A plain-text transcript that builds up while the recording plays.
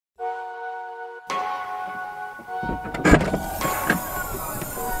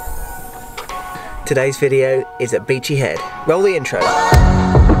Today's video is at Beachy Head. Roll the intro.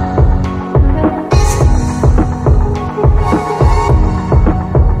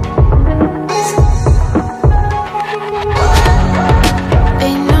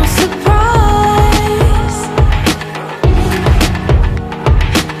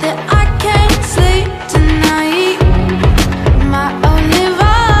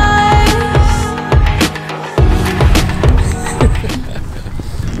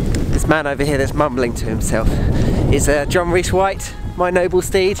 Man over here that's mumbling to himself is John Rees White, my noble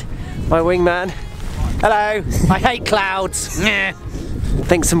steed, my wingman. Hello! I hate clouds! I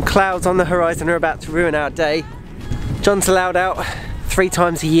think some clouds on the horizon are about to ruin our day. John's allowed out 3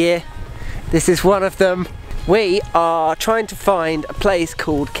 times a year. This is one of them. We are trying to find a place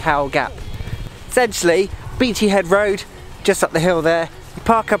called Cow Gap. Essentially, Beachy Head Road, just up the hill there. You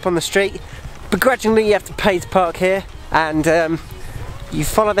park up on the street, begrudgingly you have to pay to park here, and you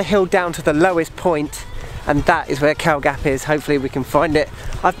follow the hill down to the lowest point, and that is where Cow Gap is. Hopefully we can find it.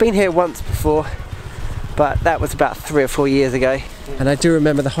 I've been here once before, but that was about 3 or 4 years ago. And I do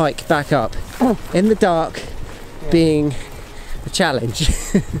remember the hike back up in the dark being a challenge.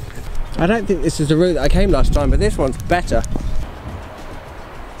 I don't think this is the route that I came last time, but this one's better.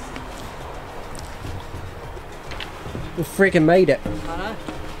 We freaking made it. I know.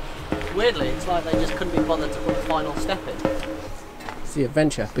 Weirdly, it's like they just couldn't be bothered to put the final step in. The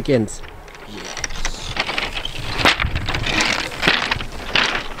adventure begins. Yes.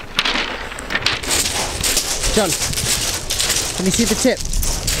 John, can you see the tip?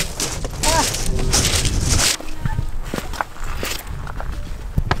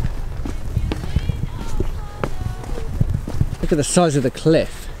 Look at the size of the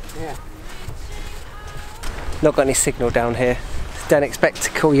cliff. Yeah. Not got any signal down here. Don't expect to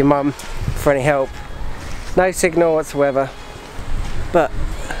call your mum for any help. No signal whatsoever. But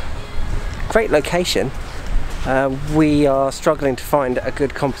great location. We are struggling to find a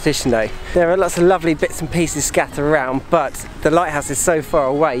good composition though. There are lots of lovely bits and pieces scattered around, but the lighthouse is so far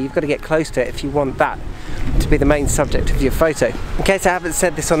away, you've got to get close to it if you want that to be the main subject of your photo. In case I haven't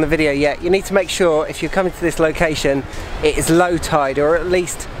said this on the video yet, you need to make sure if you're coming to this location it is low tide, or at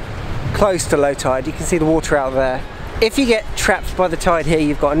least close to low tide. You can see the water out there. If you get trapped by the tide here,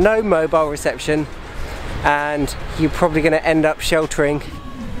 you've got no mobile reception, and you're probably going to end up sheltering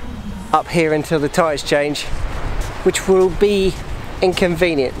up here until the tides change, which will be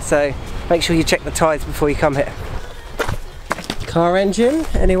inconvenient, so make sure you check the tides before you come here. Car engine,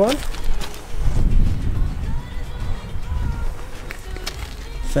 anyone?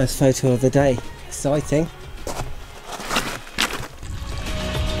 First photo of the day, exciting.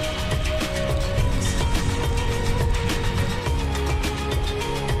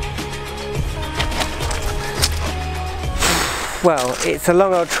 Well, it's a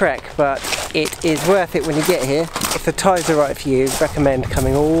long old trek, but it is worth it when you get here. If the tides are right for you, I recommend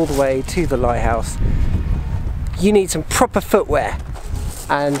coming all the way to the lighthouse. You need some proper footwear,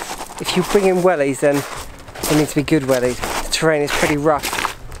 and if you bring in wellies, then they need to be good wellies. The terrain is pretty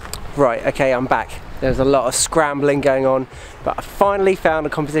rough. Right, okay, I'm back. There's a lot of scrambling going on, but I finally found a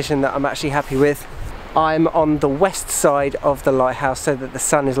composition that I'm actually happy with. I'm on the west side of the lighthouse so that the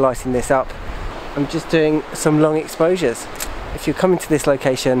sun is lighting this up. I'm just doing some long exposures. If you're coming to this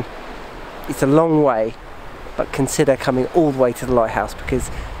location, it's a long way, but consider coming all the way to the lighthouse,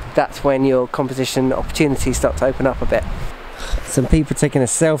 because that's when your composition opportunities start to open up a bit. Some people taking a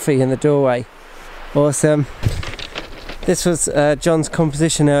selfie in the doorway. Awesome. This was John's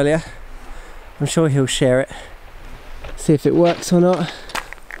composition earlier. I'm sure he'll share it. See if it works or not.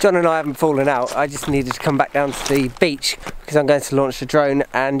 John and I haven't fallen out. I just needed to come back down to the beach because I'm going to launch a drone,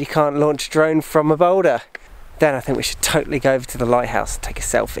 and you can't launch a drone from a boulder. Then I think we should totally go over to the lighthouse and take a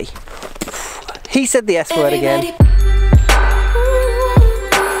selfie. He said the S word again.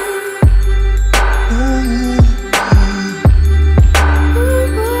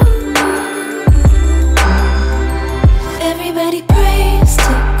 Everybody prays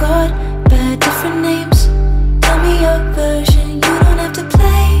to God by different names. Tell me your version, you don't have to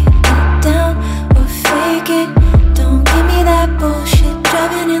play it down or fake it. Don't give me that bullshit.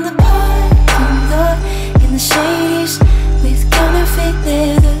 Driving in the parking lot in the shadies with counterfeit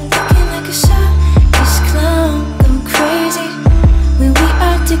leather, looking like a circus clown, going crazy when we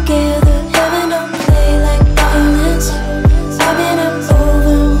are together. Heaven don't play like violence. I've been up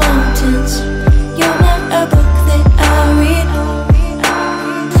over mountains. You're not a book that I read,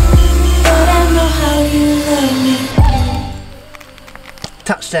 but I know how you love me.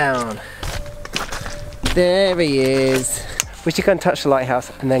 Touchdown. There he is. We should go and touch the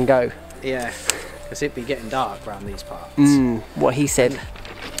lighthouse and then go. Yeah. Because it'd be getting dark around these parts. What he said.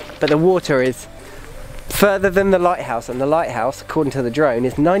 But the water is further than the lighthouse, and the lighthouse, according to the drone,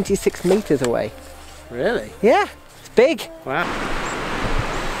 is 96 metres away. Really? Yeah, it's big. Wow.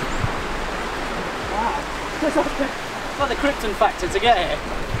 It's like the Krypton factor to get here.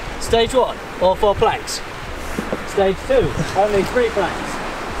 Stage 1, all 4 planks. Stage 2, only 3 planks.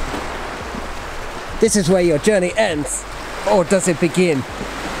 This is where your journey ends, or does it begin?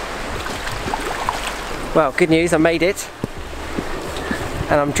 Well, good news, I made it.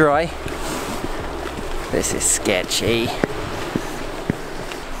 And I'm dry. This is sketchy.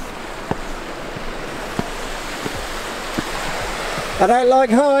 I don't like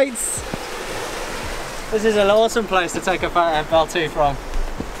heights. This is an awesome place to take a photo of Bell 2 from.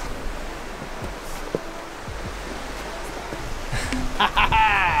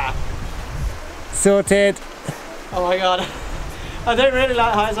 Sorted. Oh my god. I don't really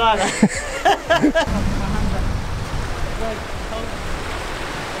like heights either.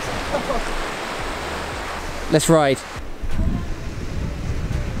 Let's ride.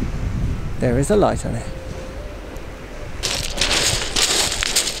 There is a light on it.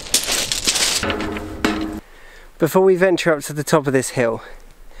 Before we venture up to the top of this hill,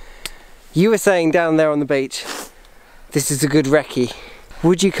 you were saying down there on the beach, this is a good recce.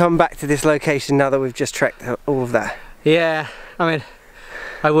 Would you come back to this location now that we've just trekked all of that? Yeah, I mean,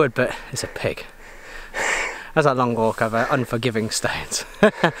 I would, but it's a pig. That's a long walk over unforgiving stones.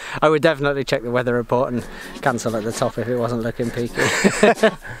 I would definitely check the weather report and cancel at the top if it wasn't looking peaky.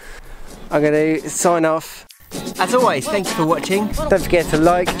 I'm going to sign off. As always, thank you for watching. Don't forget to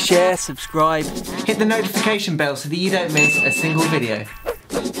like, share, subscribe. Hit the notification bell so that you don't miss a single video.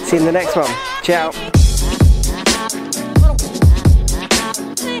 See you in the next one. Ciao.